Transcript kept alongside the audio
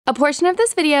A portion of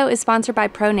this video is sponsored by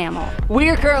Pronamel. We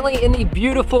are currently in the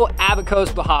beautiful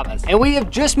Coast, Bahamas, and we have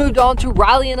just moved on to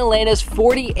Riley and Elayna's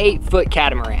 48-foot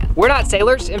catamaran. We're not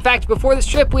sailors. In fact, before this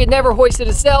trip, we had never hoisted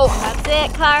a sail.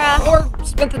 That's it, Clara. Or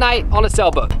spent the night on a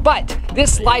sailboat. But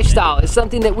this lifestyle is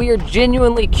something that we are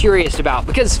genuinely curious about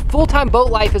because full-time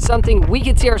boat life is something we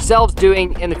could see ourselves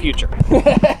doing in the future.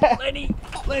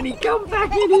 Lenny, come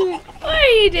back in here. What are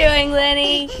you doing,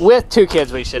 Lenny? With 2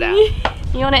 kids we should have.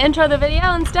 You want to intro the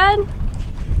video instead?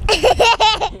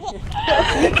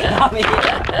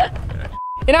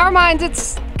 In our minds,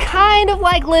 it's kind of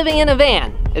like living in a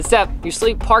van, except you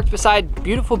sleep parked beside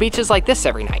beautiful beaches like this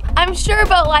every night. I'm sure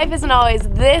boat life isn't always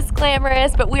this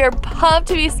glamorous, but we are pumped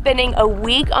to be spending a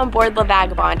week on board the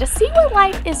Vagabonde to see what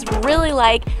life is really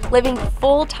like living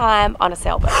full-time on a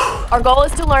sailboat. Our goal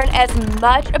is to learn as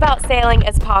much about sailing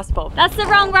as possible. That's the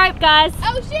wrong rope, guys.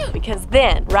 Oh shoot! Because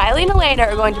then Riley and Elayna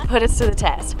are going to put us to the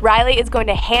test. Riley is going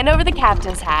to hand over the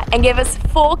captain's hat and give us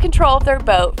full control of their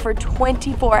boat for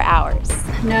 24 hours.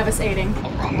 Nervous eating.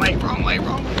 Wrong way.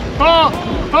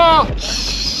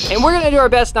 And we're gonna do our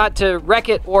best not to wreck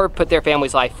it or put their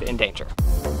family's life in danger.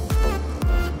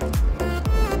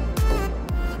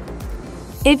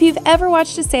 If you've ever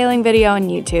watched a sailing video on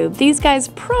YouTube, these guys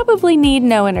probably need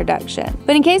no introduction.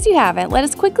 But in case you haven't, let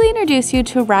us quickly introduce you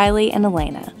to Riley and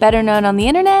Elayna, better known on the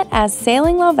internet as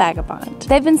Sailing La Vagabonde.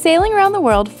 They've been sailing around the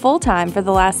world full-time for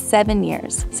the last 7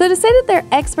 years. So to say that they're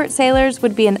expert sailors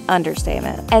would be an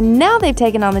understatement. And now they've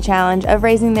taken on the challenge of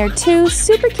raising their 2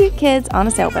 super cute kids on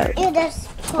a sailboat. You just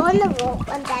pull on the rope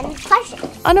and then push it.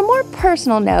 On a more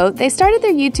personal note, they started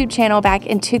their YouTube channel back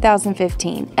in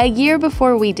 2015, a year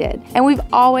before we did, and we've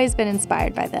always been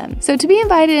inspired by them. So to be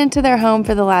invited into their home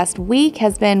for the last week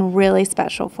has been really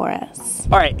special for us.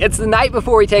 All right, it's the night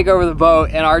before we take over the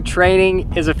boat and our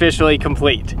training is officially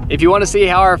complete. If you want to see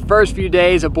how our first few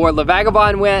days aboard La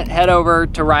Vagabonde went, head over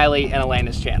to Riley and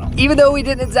Elayna's channel. Even though we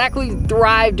didn't exactly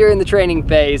thrive during the training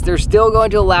phase, they're still going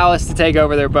to allow us to take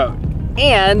over their boat.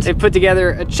 And they've put together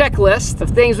a checklist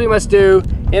of things we must do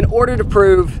in order to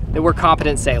prove that we're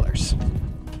competent sailors.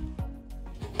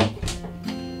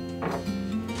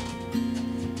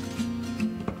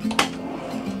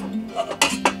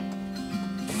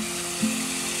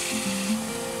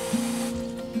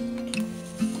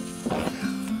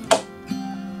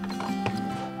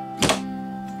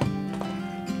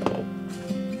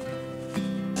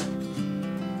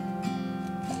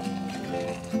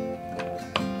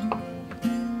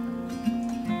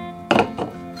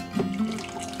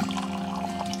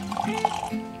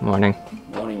 Morning.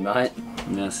 Morning, mate.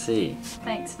 I'm gonna see.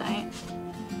 Thanks, mate.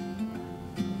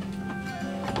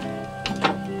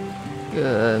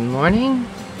 Good morning.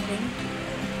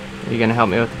 Are you gonna help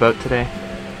me with the boat today?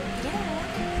 Yeah.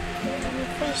 I'm the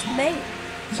first mate.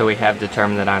 So we have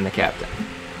determined that I'm the captain.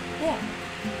 Yeah.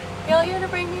 Y'all here to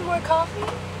bring me more coffee?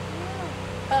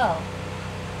 Oh.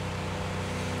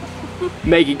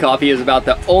 Making coffee is about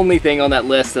the only thing on that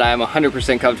list that I am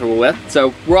 100% comfortable with.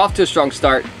 So we're off to a strong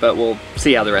start, but we'll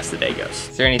see how the rest of the day goes.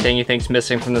 Is there anything you think's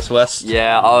missing from this list?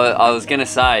 Yeah, I was gonna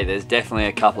say there's definitely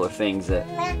a couple of things that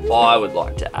I would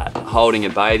like to add. Holding a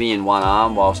baby in one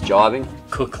arm whilst jibing,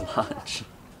 cook lunch,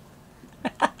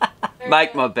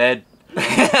 make my bed.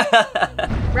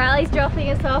 Riley's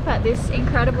dropping us off at this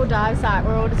incredible dive site.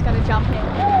 We're all just gonna jump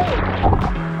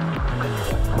in.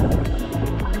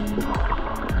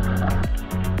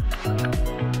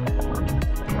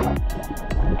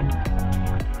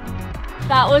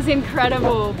 That was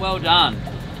incredible. Well done,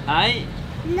 hey?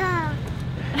 No.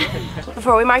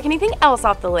 Before we mark anything else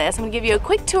off the list, I'm gonna give you a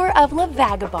quick tour of La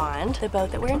Vagabonde, the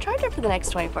boat that we're in charge of for the next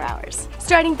 24 hours.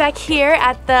 Starting back here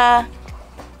at the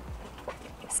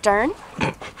stern.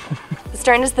 The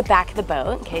stern is the back of the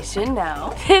boat, in case you didn't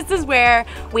know. This is where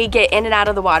we get in and out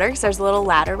of the water, because there's a little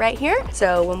ladder right here.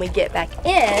 So when we get back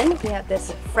in, we have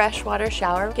this freshwater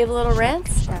shower. Give a little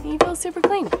rinse, and you feel super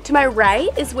clean. To my right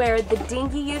is where the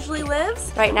dinghy usually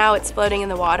lives. Right now it's floating in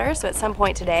the water, so at some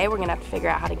point today, we're gonna have to figure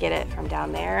out how to get it from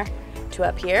down there to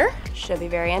up here. Should be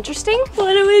very interesting.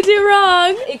 What did we do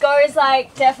wrong? It goes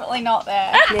like definitely not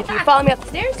there. And if you follow me up the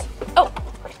stairs, oh,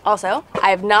 also,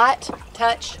 I have not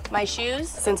touched my shoes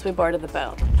since we boarded the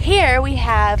boat. Here we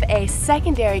have a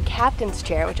secondary captain's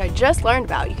chair, which I just learned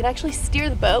about. You can actually steer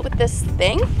the boat with this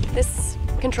thing. This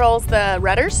controls the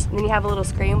rudders, and then you have a little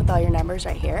screen with all your numbers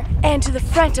right here. And to the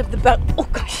front of the boat, oh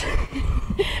gosh.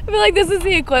 I feel like this is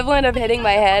the equivalent of hitting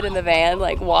my head in the van,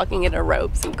 like walking into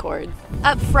ropes and cords.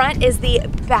 Up front is the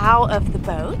bow of the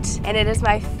boat, and it is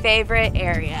my favorite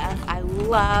area. I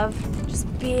love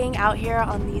Just being out here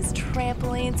on these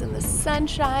trampolines in the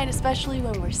sunshine, especially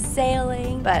when we're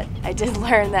sailing. But I did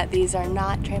learn that these are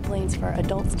not trampolines for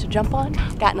adults to jump on.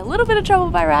 Got in a little bit of trouble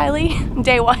by Riley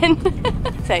day one.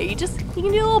 So you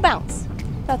can do a little bounce.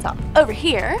 That's all. Over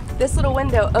here, this little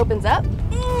window opens up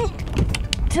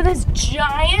to this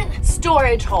giant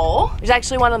storage hole. There's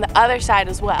actually one on the other side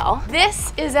as well.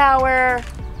 This is our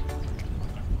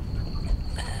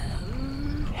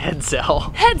head sail.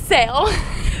 Head sail,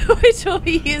 which we'll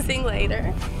be using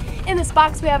later. In this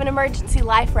box we have an emergency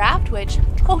life raft, which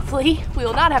hopefully we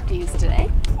will not have to use today.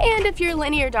 And if you're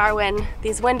linear Darwin,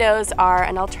 these windows are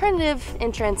an alternative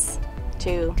entrance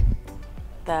to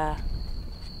the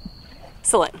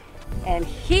saloon. And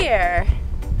here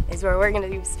is where we're gonna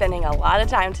be spending a lot of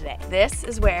time today. This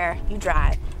is where you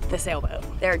drive the sailboat.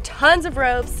 There are tons of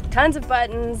ropes, tons of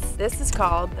buttons. This is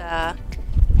called the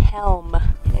helm.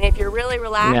 And if you're really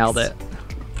relaxed, Nailed it.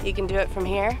 You can do it from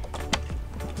here.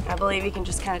 I believe you can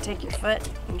just kind of take your foot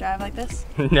and drive like this.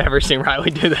 Never seen Riley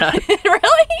do that.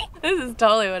 Really? This is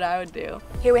totally what I would do.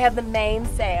 Here we have the main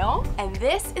sail, and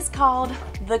this is called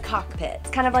the cockpit.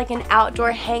 It's kind of like an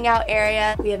outdoor hangout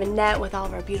area. We have a net with all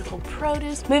of our beautiful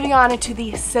produce. Moving on into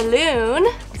the saloon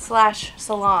 /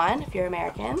 salon, if you're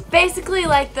American. Basically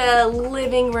like the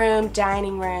living room,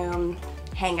 dining room,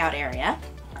 hangout area.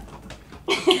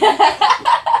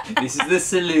 This is the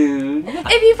saloon.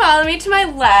 If you follow me to my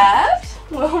left,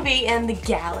 we'll be in the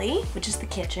galley, which is the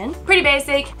kitchen. Pretty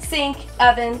basic: sink,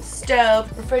 oven,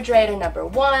 stove, refrigerator number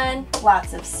 1,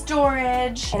 lots of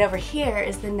storage. And over here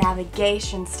is the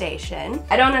navigation station.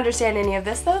 I don't understand any of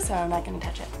this though, so I'm not gonna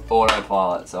touch it.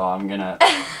 Autopilot, so I'm gonna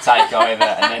take over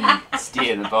and then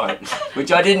steer the boat,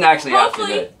 which I didn't actually have to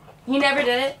do. You never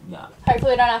did it? No.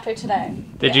 Hopefully we don't have to today.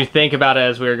 Did you think about it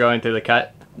as we were going through the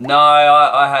cut?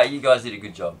 No, you guys did a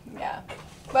good job. Yeah.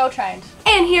 Well trained.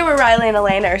 And here where Riley and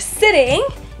Elayna are sitting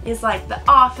is like the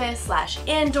office /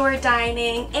 indoor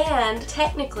dining, and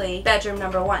technically bedroom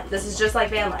number 1. This is just like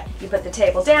van life. You put the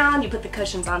table down, you put the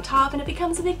cushions on top, and it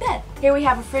becomes a big bed. Here we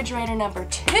have refrigerator number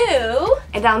 2,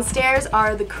 and downstairs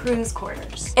are the crew's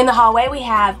quarters. In the hallway we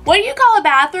have, what do you call a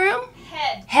bathroom?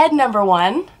 Head. Head number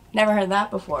 1. Never heard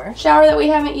that before. Shower that we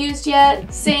haven't used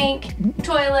yet, sink,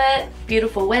 toilet,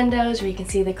 beautiful windows where you can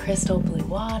see the crystal blue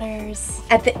waters.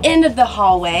 At the end of the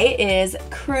hallway is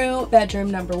crew bedroom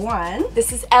number 1.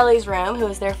 This is Ellie's room, who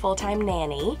is their full-time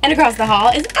nanny. And across the hall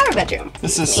is our bedroom.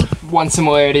 This is one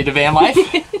similarity to van life.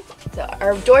 So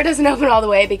our door doesn't open all the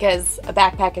way because a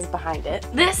backpack is behind it.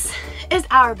 This is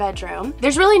our bedroom.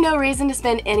 There's really no reason to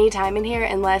spend any time in here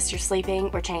unless you're sleeping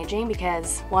or changing,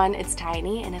 because 1, it's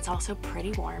tiny, and it's also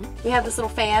pretty warm. We have this little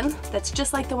fan that's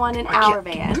just like the one in our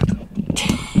van.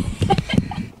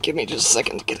 Give me just a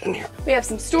second to get in here. We have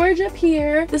some storage up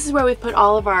here. This is where we've put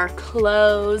all of our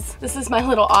clothes. This is my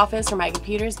little office where my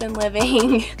computer's been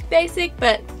living. Basic,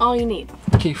 but all you need.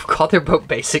 You've called their boat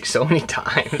basic so many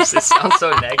times. It sounds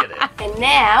so negative. And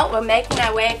now we're making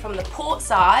our way from the port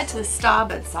side to the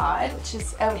starboard side, which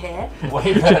is over here.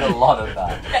 We've heard a lot of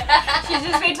that. She's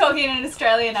just been talking in an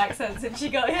Australian accent since she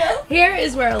got here. Here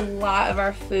is where a lot of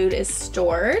our food is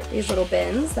stored. These little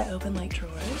bins that open like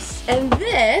drawers. And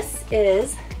this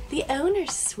is the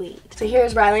owner's suite. So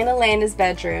here's Riley and Elayna's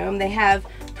bedroom. They have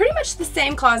pretty much the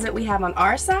same closet we have on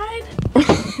our side.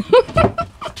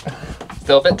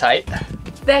 Still a bit tight.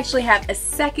 They actually have a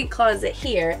second closet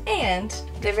here and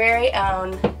their very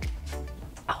own,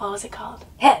 what was it called?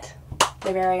 Head.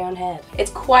 Their very own head.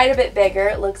 It's quite a bit bigger.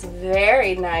 It looks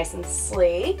very nice and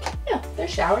sleek. Yeah, their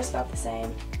shower's about the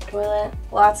same. Toilet,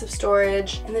 lots of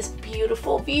storage, and this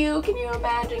beautiful view. Can you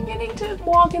imagine getting to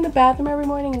walk in the bathroom every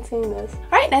morning and seeing this?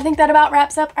 All right, and I think that about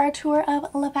wraps up our tour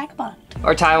of La Vagabonde.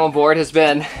 Our time on board has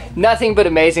been nothing but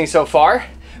amazing so far.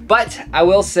 But I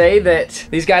will say that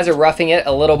these guys are roughing it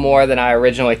a little more than I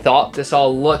originally thought. This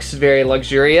all looks very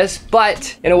luxurious,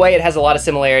 but in a way it has a lot of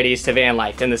similarities to van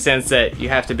life in the sense that you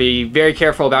have to be very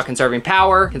careful about conserving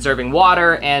power, conserving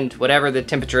water, and whatever the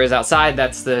temperature is outside,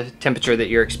 that's the temperature that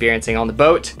you're experiencing on the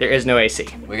boat. There is no AC.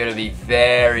 We're going to be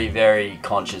very, very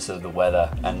conscious of the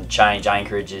weather and change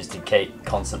anchorages to keep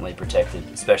constantly protected,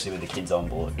 especially with the kids on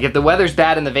board. If the weather's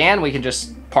bad in the van, we can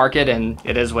just park it and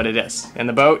it is what it is. In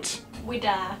the boat, We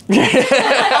die.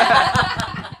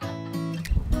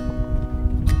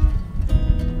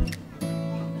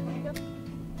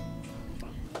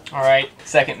 all right,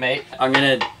 second mate. I'm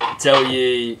going to tell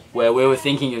you where we were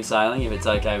thinking of sailing, if it's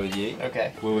okay with you.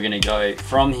 Okay. We were going to go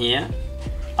from here,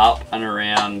 up and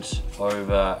around,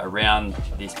 around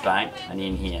this bank and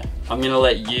in here. I'm going to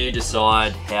let you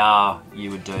decide how you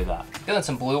would do that. Feeling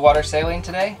some blue water sailing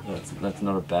today? That's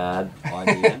not a bad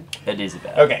idea. It is a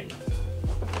bad Okay. idea.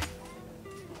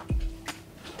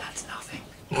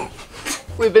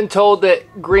 We've been told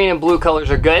that green and blue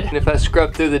colors are good. And if I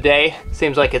scrub through the day,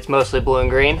 seems like it's mostly blue and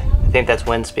green. I think that's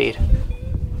wind speed.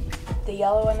 The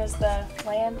yellow one is the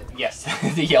land? Yes,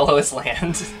 the yellow is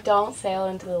land. Don't sail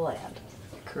into the land.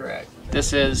 Correct.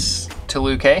 This is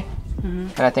Toluque,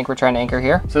 and I think we're trying to anchor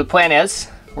here. So the plan is,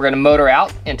 we're gonna motor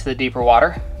out into the deeper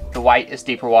water. The white is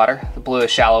deeper water, the blue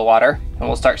is shallow water, and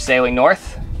we'll start sailing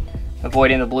north,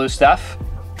 avoiding the blue stuff.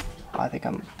 Oh, I think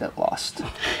I'm a bit lost.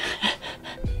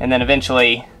 And then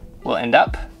eventually, we'll end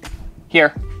up here,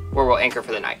 where we'll anchor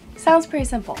for the night. Sounds pretty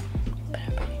simple.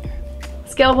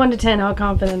 Scale of 1 to 10, how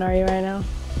confident are you right now?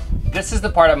 This is the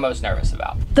part I'm most nervous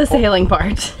about. The sailing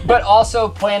part. But also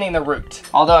planning the route.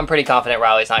 Although I'm pretty confident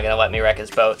Riley's not gonna let me wreck his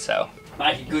boat, so.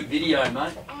 Make a good video,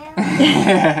 mate.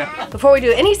 Before we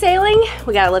do any sailing,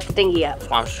 we gotta lift the dinghy up.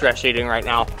 I'm stress eating right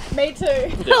now. Me too.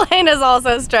 Elayna's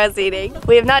also stress eating.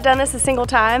 We have not done this a single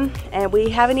time, and we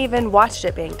haven't even watched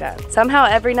it being done. Somehow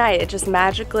every night it just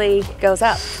magically goes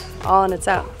up, all on its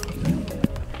own.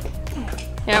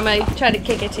 Here, I'm gonna try to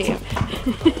kick it to you.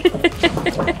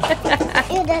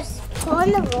 You just pull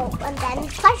on the rope and then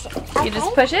push it. Okay? You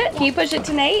just push it? Can you push it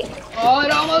to Nate? Oh,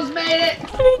 it almost made it.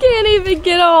 We can't even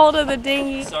get a hold of the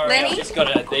dinghy. Sorry, Lenny? I've just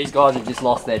gotta, these guys have just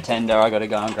lost their tender. I gotta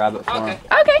go and grab it for them.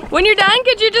 Okay, when you're done,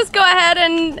 could you just go ahead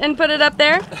and put it up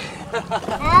there?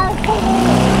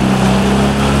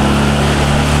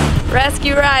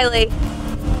 Rescue Riley.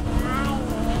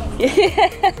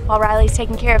 While Riley's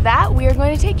taking care of that, we are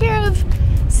going to take care of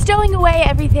stowing away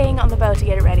everything on the boat to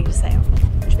get it ready to sail,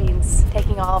 which means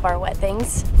taking all of our wet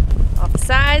things off the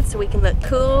sides so we can look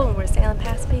cool when we're sailing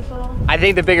past people. I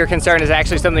think the bigger concern is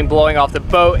actually something blowing off the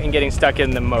boat and getting stuck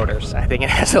in the motors. I think it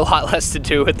has a lot less to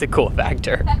do with the cool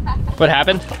factor. What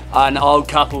happened? An old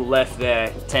couple left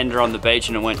their tender on the beach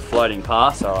and it went floating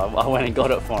past, so I went and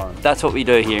got it for them. That's what we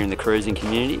do here in the cruising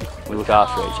community. We look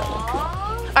after each other.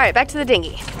 All right, back to the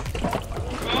dinghy.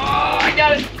 Oh, I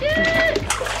got it.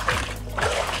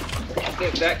 I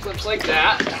think that clips like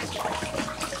that.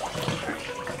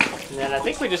 And then I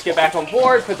think we just get back on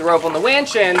board, put the rope on the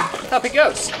winch, and up it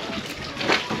goes.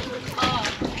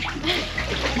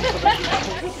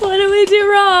 What did we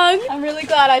do wrong? I'm really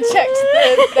glad I checked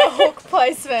the hook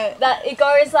placement. That it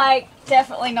goes like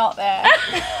definitely not there.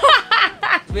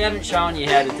 We haven't shown you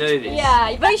how to do this.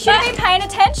 Yeah, but you should have been paying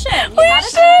attention. We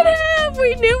should have.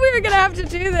 We knew we were gonna have to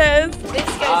do this. This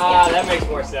goes That makes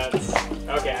more sense.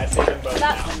 Okay, I see them both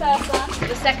That's now. the first one.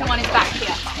 The second one is back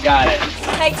here. Got it.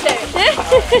 Take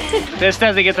two. This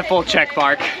doesn't get the full check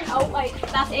mark. Oh wait,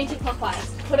 that's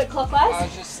anti-clockwise. Put it clockwise. I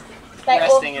was just They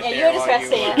resting it yeah, there you were just while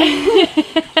you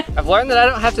resting it. I've learned that I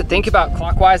don't have to think about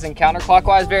clockwise and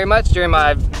counterclockwise very much during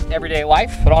my everyday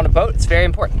life, but on a boat, it's very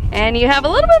important. And you have a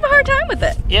little bit of a hard time with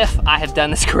it. If I have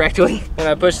done this correctly, when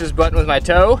I push this button with my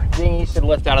toe, dinghy should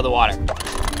lift out of the water.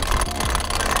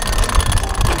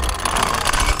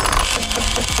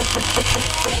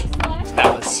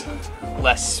 That was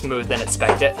less smooth than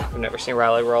expected. I've never seen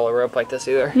Riley roll a rope like this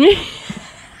either.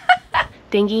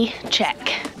 Dinghy check.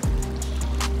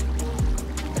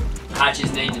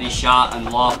 Hatches need to be shut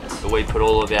and locked. So we put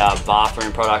all of our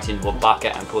bathroom products into a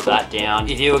bucket and put that down.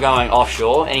 If you were going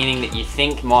offshore, anything that you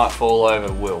think might fall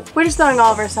over will. We're just throwing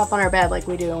all of our stuff on our bed like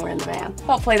we do when we're in the van.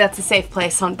 Hopefully that's a safe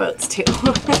place on boats too.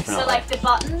 So like the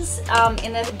buttons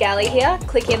in the galley here,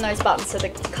 click in those buttons so the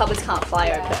covers can't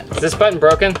fly open. Is this button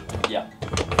broken? Yeah.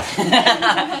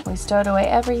 We stowed away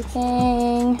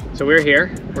everything. So we're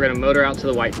here. We're gonna motor out to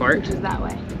the white part. That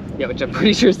way. Yeah, which I'm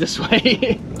pretty sure is this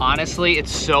way. Honestly,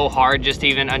 it's so hard just to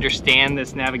even understand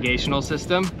this navigational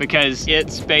system because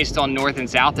it's based on north and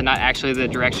south and not actually the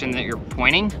direction that you're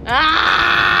pointing.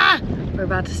 Ah! We're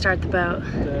about to start the boat.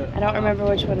 I don't remember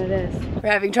which one it is. We're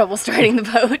having trouble starting the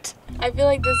boat. I feel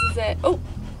like this is it. Oh,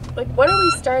 like what are we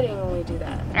starting when we do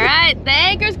that? All right, the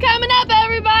anchor's coming up,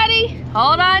 everybody.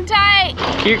 Hold on tight.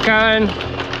 Keep going,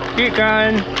 keep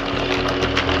going.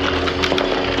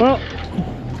 Well.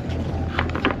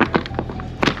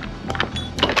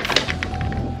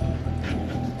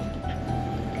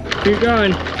 Keep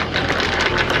going.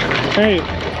 Hey,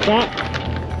 stop.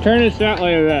 Turn this that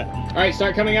way a bit. All right,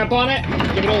 start coming up on it.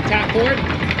 Give it a little tap forward.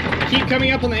 Keep coming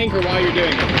up on the anchor while you're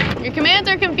doing it. Your commands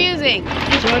are confusing.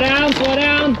 Slow down, slow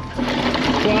down.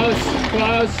 Close,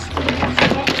 close.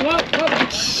 Slow,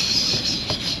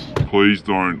 slow. Please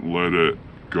don't let it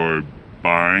go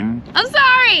bang. I'm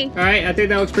sorry. All right, I think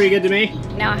that looks pretty good to me.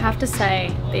 Now I have to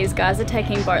say, these guys are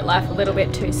taking boat life a little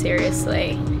bit too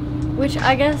seriously, which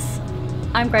I guess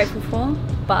I'm grateful for,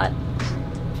 but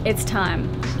it's time.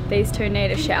 These two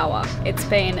need a shower. It's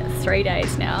been 3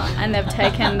 days now and they've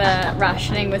taken the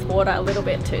rationing with water a little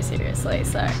bit too seriously.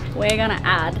 So we're gonna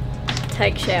add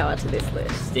take shower to this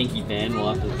list. Stinky fan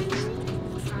wiper.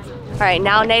 All right,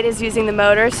 now Nate is using the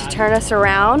motors to turn us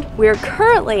around. We are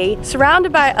currently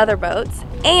surrounded by other boats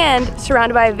and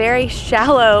surrounded by a very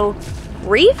shallow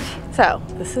reef. So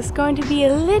this is going to be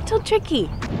a little tricky.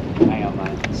 Hang on,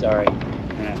 mate. Sorry. I'm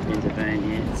gonna have to intervene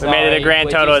here. We made it a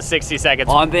grand total of 60 seconds.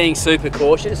 I'm being super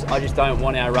cautious. I just don't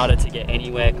want our rudder to get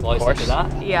anywhere closer to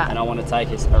that. Yeah. And I want to take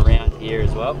us around here as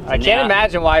well. I can't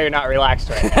imagine why you're not relaxed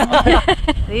right now.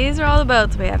 These are all the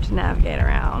boats we have to navigate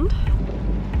around.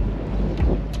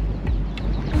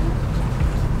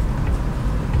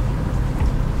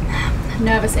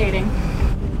 Nervous eating.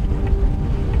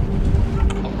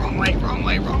 Oh, wrong way, wrong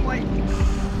way, wrong way.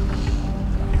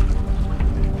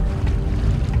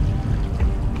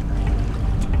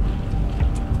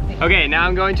 Okay, now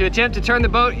I'm going to attempt to turn the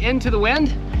boat into the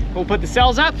wind. We'll put the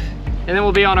sails up and then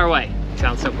we'll be on our way.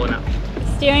 Sounds simple enough.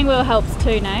 Steering wheel helps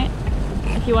too, Nate.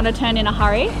 If you want to turn in a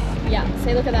hurry. Yeah,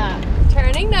 see, look at that.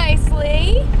 Turning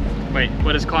nicely. Wait,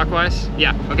 what is clockwise?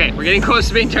 Yeah, okay, we're getting close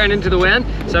to being turned into the wind.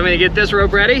 So I'm gonna get this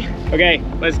rope ready. Okay,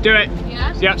 let's do it.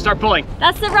 Yeah? Yep, start pulling.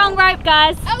 That's the wrong rope,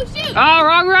 guys. Oh shoot! Oh,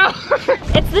 wrong rope.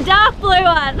 It's the dark blue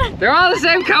one. They're all the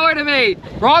same color to me.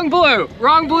 Wrong blue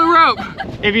rope.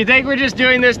 If you think we're just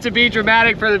doing this to be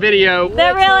dramatic for the video,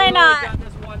 They're really not.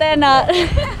 They're not.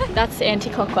 That's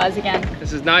anti-clockwise again.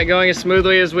 this is not going as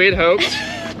smoothly as we'd hoped.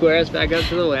 Square us back up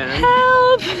to the wind.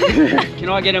 Help! Can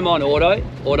I get him on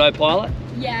autopilot?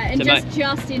 Yeah, and So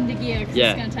just into gear because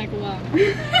Yeah. it's gonna take a while.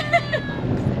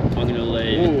 I'm gonna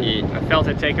leave it. I felt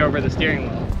it take over the steering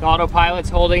wheel. The autopilot's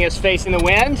holding us facing the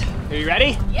wind. Are you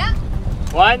ready? Yeah.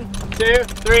 1, 2,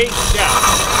 3, go.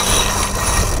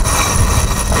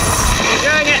 You're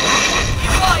doing it.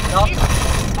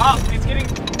 Oh, it's getting,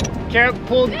 Kara,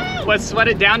 pull, let's sweat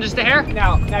it down just a hair.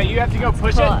 Now you have to go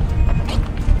push it.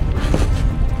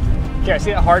 Kara,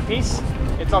 see that hard piece?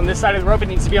 It's on this side of the rope. It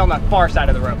needs to be on the far side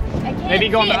of the rope. Maybe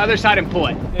go on the other side and pull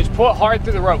it. Just pull it hard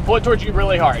through the rope. Pull it towards you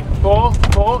really hard. Pull,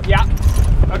 yeah.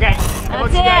 Okay, that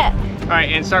looks good. All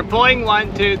right, and start pulling.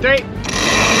 1, 2, 3.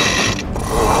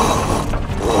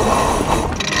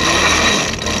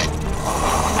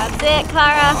 That's it,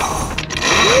 Clara.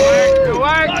 Good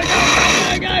work.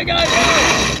 Go.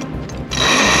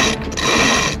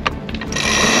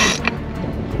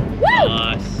 Woo!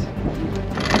 Nice.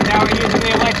 Now we're using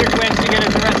the electric winch to get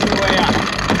us the rest of the way up.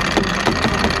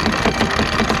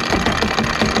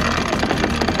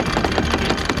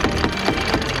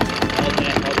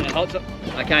 Hold there.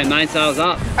 Okay, mainsail's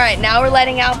up. All right, now we're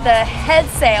letting out the head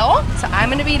sail. So I'm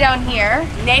gonna be down here.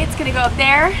 Nate's gonna go up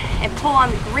there and pull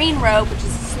on the green rope, which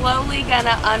is slowly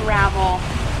gonna unravel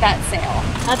that sail.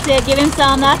 That's it, give him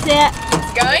some, that's it.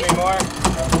 It's going. 3 more.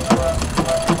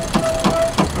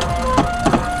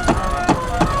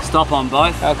 Stop on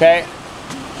both. Okay.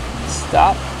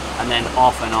 Stop. And then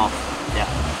off and off. Yeah.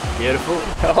 Beautiful.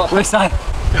 We're safe.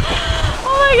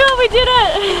 Oh my god, we did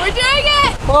it! We're doing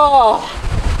it! Oh.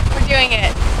 We're doing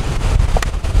it.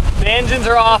 The engines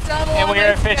are off Still have a and long we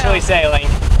are way to officially go. sailing.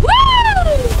 Woo!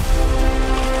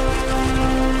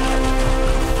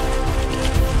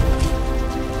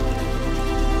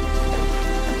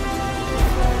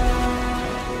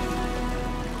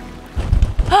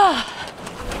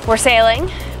 We're sailing.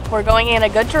 We're going in a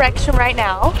good direction right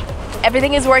now.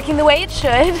 Everything is working the way it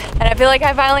should. And I feel like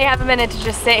I finally have a minute to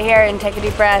just sit here and take a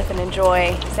deep breath and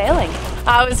enjoy sailing.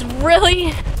 I was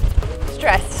really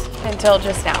stressed until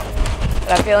just now,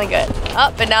 but I'm feeling good.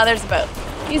 Oh, but now there's a boat.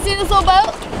 You see this little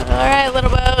boat? All right, little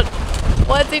boat.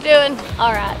 What's he doing?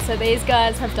 All right, so these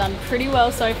guys have done pretty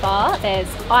well so far. There's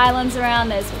islands around,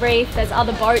 there's reef, there's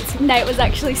other boats. Nate was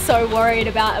actually so worried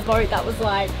about a boat that was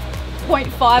like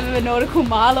 0.5 of a nautical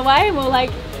mile away, and we're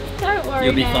like, don't worry,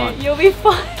 You'll be Nate, fine. you'll be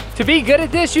fine. To be good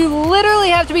at this, you literally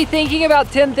have to be thinking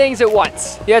about 10 things at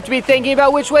once. You have to be thinking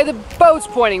about which way the boat's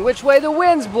pointing, which way the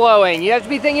wind's blowing. You have to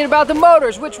be thinking about the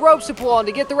motors, which ropes to pull on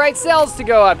to get the right sails to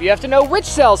go up. You have to know which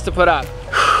sails to put up.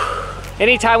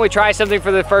 Anytime we try something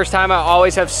for the first time, I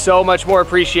always have so much more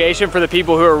appreciation for the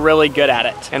people who are really good at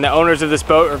it. And the owners of this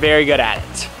boat are very good at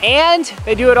it. And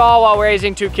they do it all while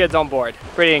raising 2 kids on board.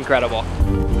 Pretty incredible.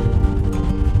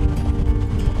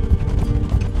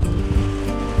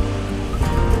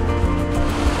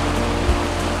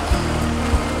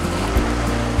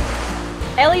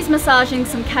 Ellie's massaging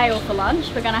some kale for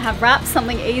lunch. We're gonna have wraps,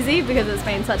 something easy because it's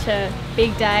been such a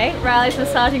big day. Riley's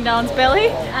massaging Dylan's belly.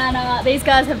 And these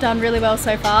guys have done really well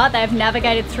so far. They've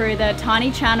navigated through the tiny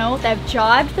channel. They've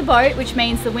jibed the boat, which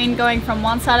means the wind going from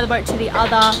one side of the boat to the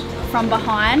other from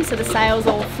behind. So the sails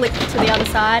all flip to the other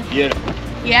side. Beautiful.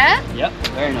 Yeah? Yep,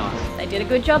 very nice. They did a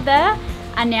good job there.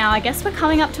 And now I guess we're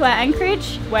coming up to our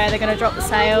anchorage where they're gonna drop the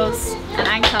sails and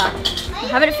anchor. I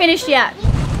haven't finished yet. We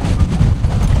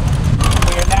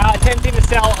are now attempting to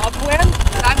sail upwind.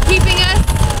 I'm keeping us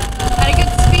at a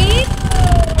good speed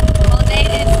while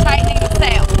Nate is tightening the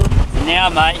sail. So now,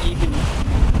 mate, you can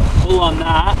pull on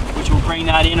that, which will bring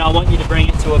that in. I want you to bring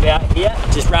it to about here.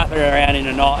 Just wrap it around in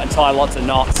a knot and tie lots of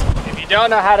knots. If you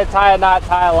don't know how to tie a knot,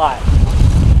 tie a lot.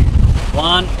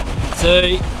 1,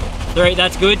 2, 3,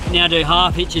 that's good. Now do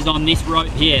half hitches on this rope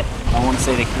here. I want to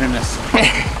see the grimace.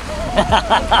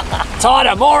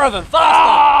 Tighter, more of them, faster!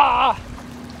 Ah!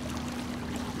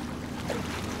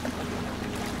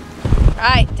 All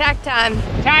right, tack time.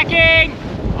 Tacking!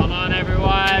 Hold on,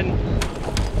 everyone.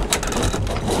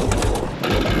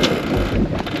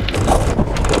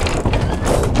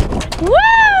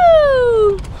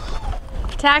 Woo!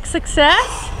 Tack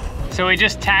success. So we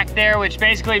just tacked there, which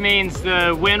basically means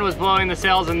the wind was blowing the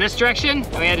sails in this direction,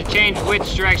 and we had to change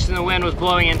which direction the wind was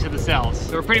blowing into the sails.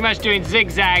 So we're pretty much doing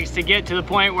zigzags to get to the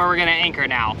point where we're gonna anchor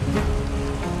now.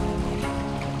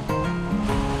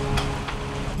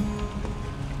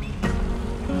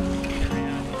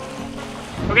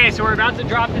 Okay, so we're about to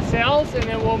drop the sails, and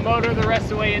then we'll motor the rest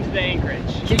of the way into the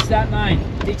anchorage. Kick that main,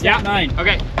 kick that main.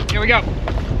 Okay, here we go.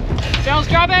 Sails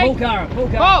dropping. Pull, Cara, pull,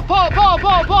 Cara. Pull.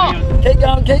 Keep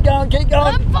going, keep going, keep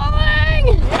going. I'm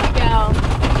pulling. There we go.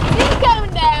 He's going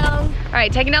down. All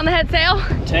right, taking down the head sail.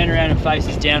 Turn around and face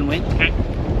us downwind. Okay.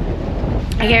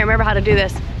 I can't remember how to do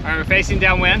this. All right, we're facing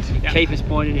downwind. Yeah. Keep us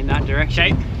pointed in that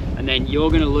direction. Okay. And then you're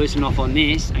going to loosen off on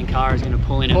this, and Cara's going to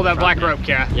pull in. Pull that black rope,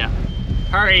 Cara. Yeah.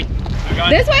 Hurry.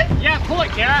 This way? Yeah, pull it,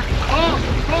 Cara.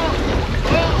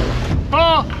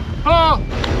 Pull.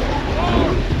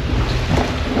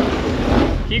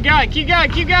 Keep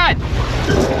going.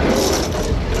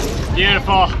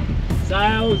 Beautiful.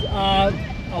 Sails are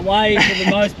away for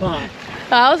the most part.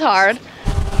 That was hard.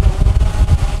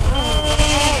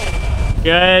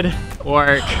 Good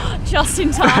work. Just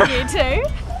in time, you two.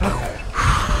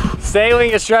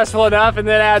 Sailing is stressful enough, and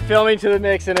then add filming to the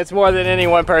mix, and it's more than any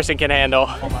one person can handle.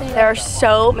 There are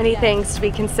so many things to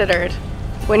be considered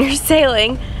when you're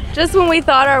sailing. Just when we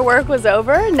thought our work was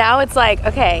over, now it's like,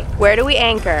 okay, where do we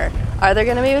anchor? Are there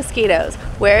gonna be mosquitoes?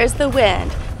 Where is the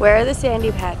wind? Where are the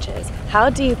sandy patches?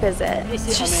 How deep is it?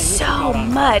 It's just so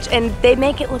much, and they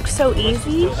make it look so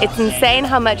easy. It's insane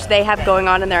how much they have going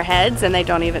on in their heads, and they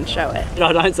don't even show it.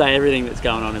 I don't say everything that's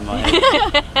going on in my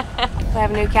head. We have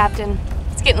a new captain.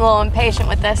 He's getting a little impatient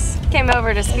with this. Came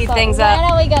over to speed things When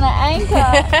up. are we gonna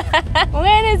anchor?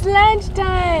 When is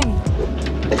lunchtime?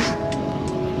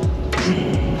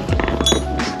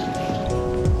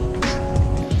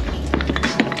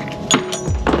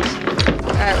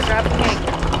 All right, we're dropping the anchor.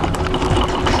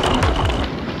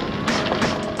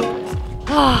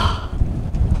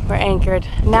 We're anchored.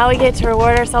 Now we get to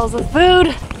reward ourselves with food.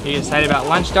 Are you excited about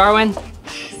lunch, Darwin?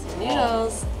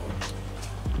 Noodles.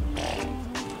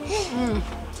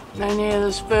 I need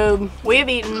this food. We've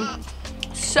eaten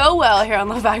so well here on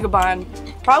the Vagabonde.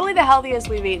 Probably the healthiest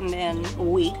we've eaten in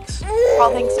weeks.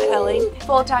 All thanks to Ellie,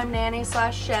 full-time nanny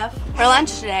slash chef. For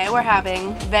lunch today, we're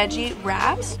having veggie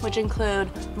wraps, which include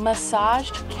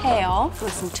massaged kale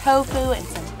with some tofu and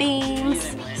some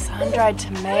beans, sun-dried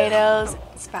tomatoes.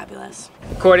 It's fabulous.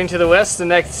 According to the list, the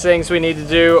next things we need to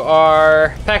do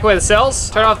are pack away the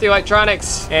sails, turn off the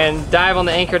electronics, and dive on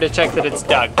the anchor to check that it's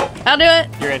dug. I'll do it.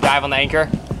 You're gonna dive on the anchor?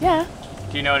 Yeah.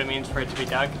 Do you know what it means for it to be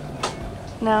dug?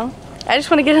 No. I just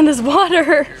want to get in this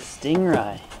water.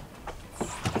 Stingray.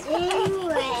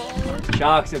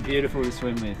 Sharks are beautiful to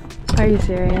swim with. Are you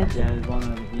serious? Yeah, there's one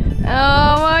over here.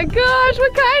 Oh my gosh,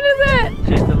 what kind is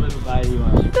it? Just a little baby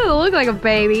one. It doesn't look like a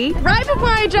baby. Right before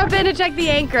I jump in to check the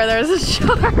anchor, there's a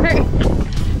shark.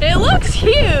 It looks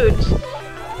huge.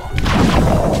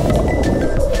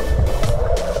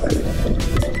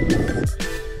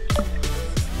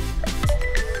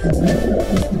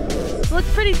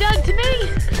 Looks pretty dug to me.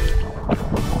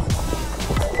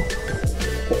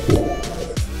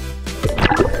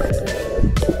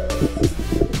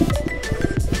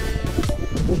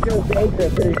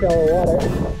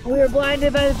 We were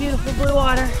blinded by the beautiful blue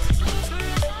water.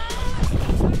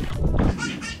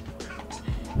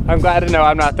 I'm glad to know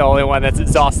I'm not the only one that's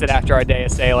exhausted after our day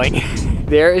of sailing.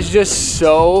 There is just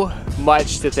so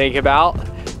much to think about.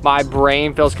 My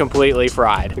brain feels completely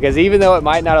fried because even though it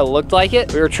might not have looked like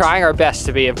it, we were trying our best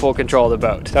to be in full control of the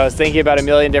boat. So I was thinking about a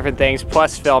million different things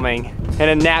plus filming, and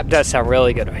a nap does sound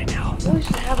really good right now. We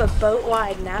should have a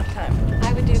boat-wide nap time.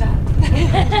 I would do that.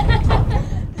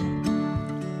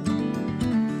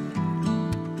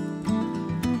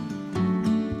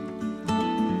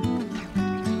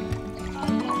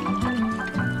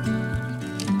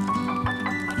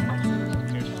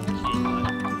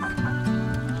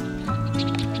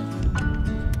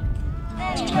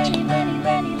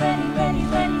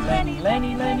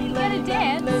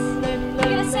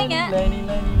 Sing it. Laney,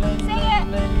 Laney, Laney, Sing it.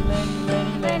 Laney, Laney,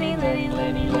 Laney, Lenny, Lenny,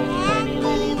 Lenny, Lenny, Lenny,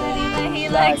 Lenny, Lenny, Lenny, he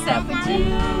likes that for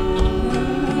two.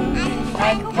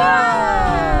 And come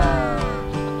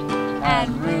and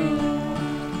root.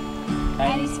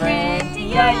 And his friend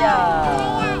Yaya.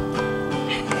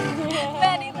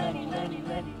 Lenny, Lenny, Lenny, Lenny,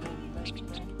 Lenny.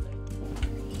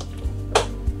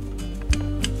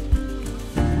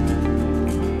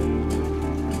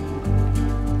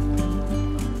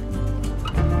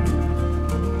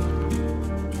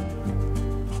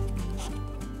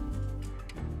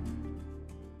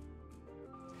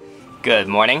 Good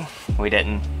morning. We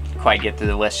didn't quite get through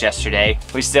the list yesterday.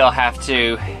 We still have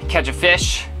to catch a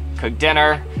fish, cook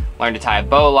dinner, learn to tie a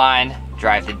bowline,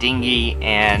 drive the dinghy,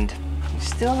 and we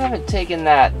still haven't taken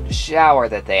that shower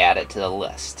that they added to the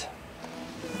list.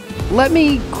 Let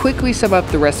me quickly sum up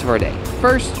the rest of our day.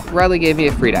 First, Riley gave me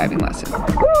a freediving lesson.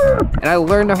 And I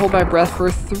learned to hold my breath for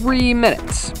 3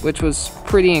 minutes, which was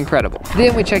pretty incredible.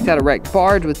 Then we checked out a wrecked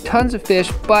barge with tons of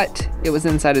fish, but it was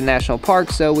inside a national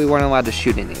park, so we weren't allowed to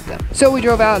shoot any of them. So we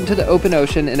drove out into the open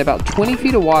ocean in about 20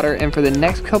 feet of water, and for the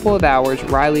next couple of hours,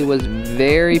 Riley was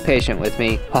very patient with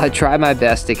me while I tried my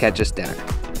best to catch us dinner.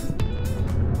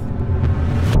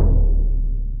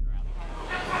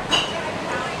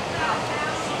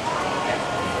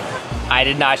 I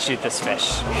did not shoot this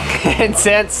fish. And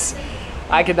since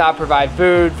I could not provide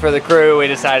food for the crew, we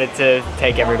decided to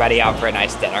take everybody out for a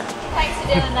nice dinner. Thanks for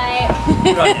dinner, Nate.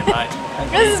 Good on you, mate.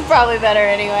 This is probably better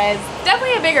anyways.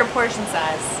 Definitely a bigger portion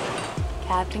size.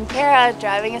 Captain Kara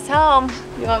driving us home.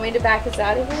 You want me to back us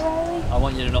out of here, Riley? I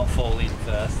want you to not fall in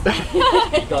first.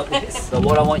 You got this. So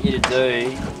what I want you to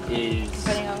do is,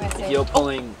 if you're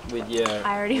pulling with your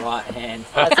right hand.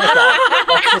 That's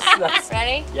okay. That's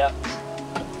Ready? Yep.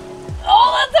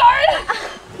 Oh, that's hard!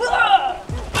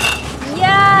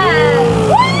 Yeah!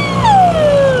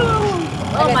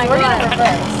 Oh my god.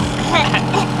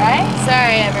 Right?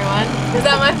 Sorry everyone. Is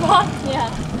that my fault? Yeah.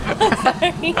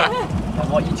 Sorry. And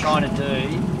what you're trying to do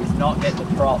is not get the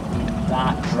prop in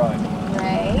that rope.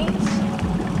 Right.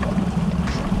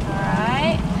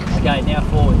 Alright. Okay, now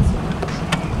forwards.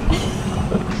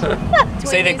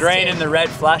 See the green and the red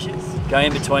flashes? Go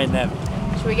in between them.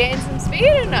 Should we gain some speed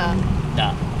or no?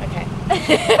 No. Okay.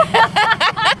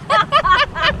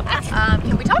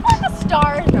 Can we talk about the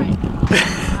stars right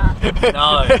now?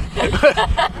 No.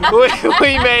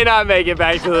 we may not make it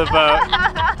back to the boat.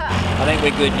 I think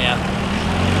we're good now.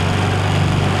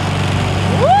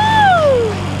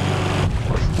 Woo!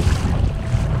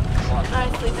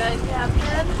 Nicely done,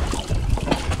 Captain.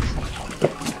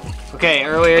 Okay,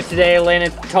 earlier today, Elayna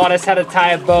taught us how to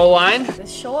tie a bowline. The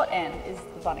short end is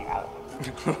the bunny rabbit.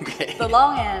 Okay. The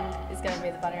long end is going to be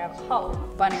the bunny rabbit hole.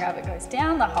 Bunny rabbit goes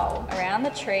down the hole, around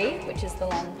the tree, which is the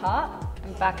long part,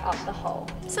 and back up the hole.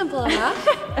 Simple enough.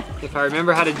 If I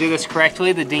remember how to do this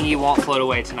correctly, the dinghy won't float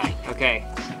away tonight. Okay,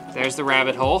 there's the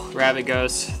rabbit hole. Rabbit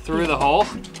goes through the hole,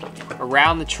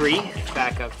 around the tree,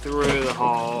 back up through the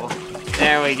hole.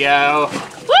 There we go.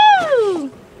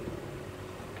 Woo!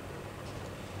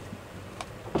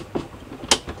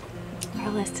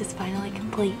 Our list is finally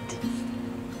complete.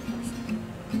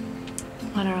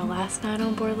 On our last night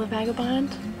on board the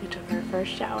Vagabonde, we took our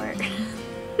first shower.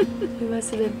 We must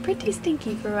have been pretty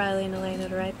stinky for Riley and Elayna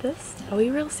to write this. Are we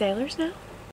real sailors now?